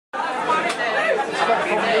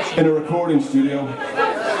in a recording studio.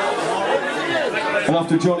 And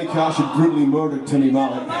after Johnny Cash had brutally murdered Timmy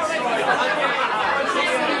Mallet,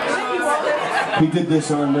 he did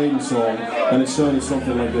this Iron Maiden song, and it sounded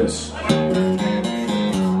something like this.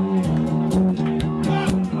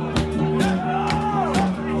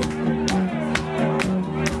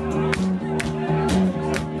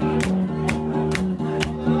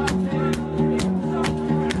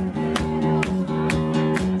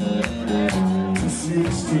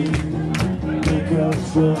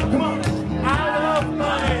 Come on! Out of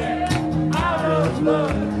money, out of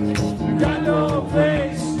love, got no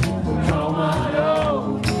place to call my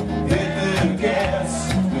own. Hit the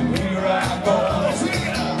gas, and here I go.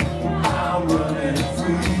 I'm running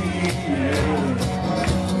free, yeah.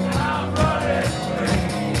 I'm running free.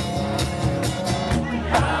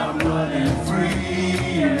 I'm running free,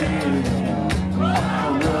 yeah.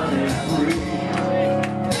 I'm running free.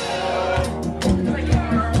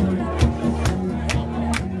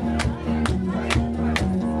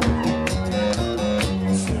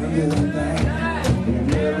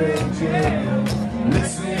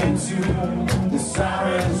 Listen to the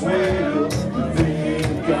sirens wail, they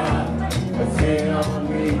ain't got a thing on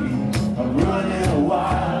me. I'm running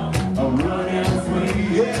wild, I'm running free,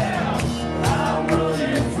 yeah. I'm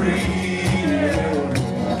running free, yeah.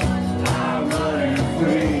 I'm running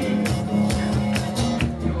free.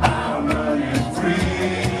 I'm running free,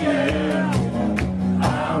 yeah.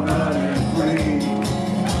 I'm running free.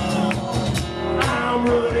 I'm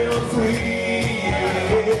running free.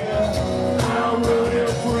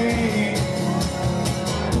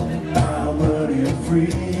 I'm running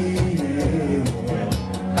free, yeah.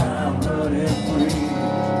 I'm running free.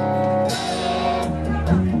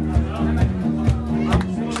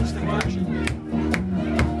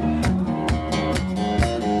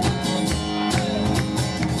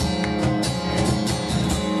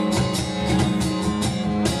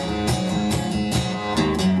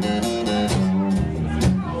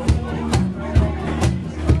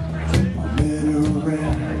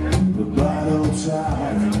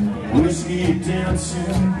 Whiskey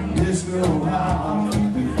dancing, disco high,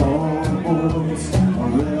 and all the boys are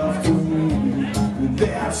left to me. And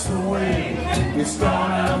that's the way it's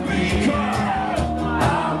gonna be.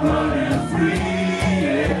 I'm running free,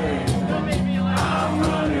 yeah. I'm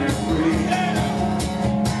running free.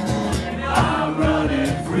 I'm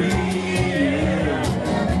running free, yeah.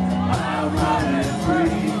 I'm running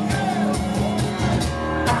free.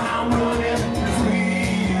 I'm running free,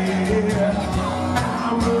 yeah.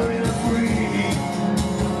 I'm running free.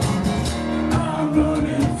 I'm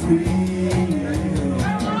running free, yeah.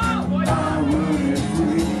 I'm running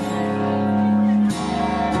free.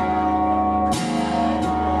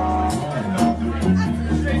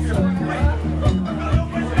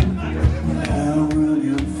 I'm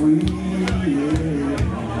running free, yeah.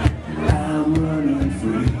 I'm running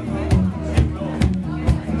free.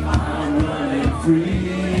 I'm running free,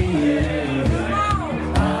 yeah.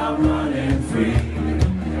 I'm running free.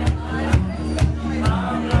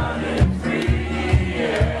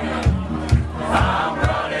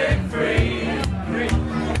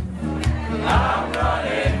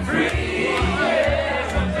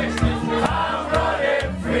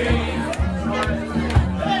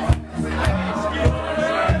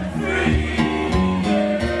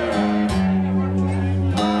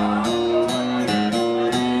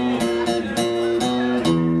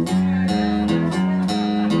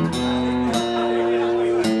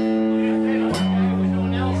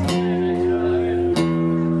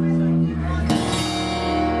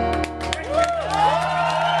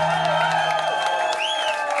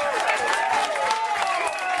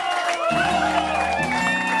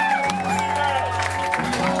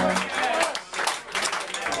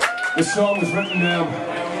 This song was written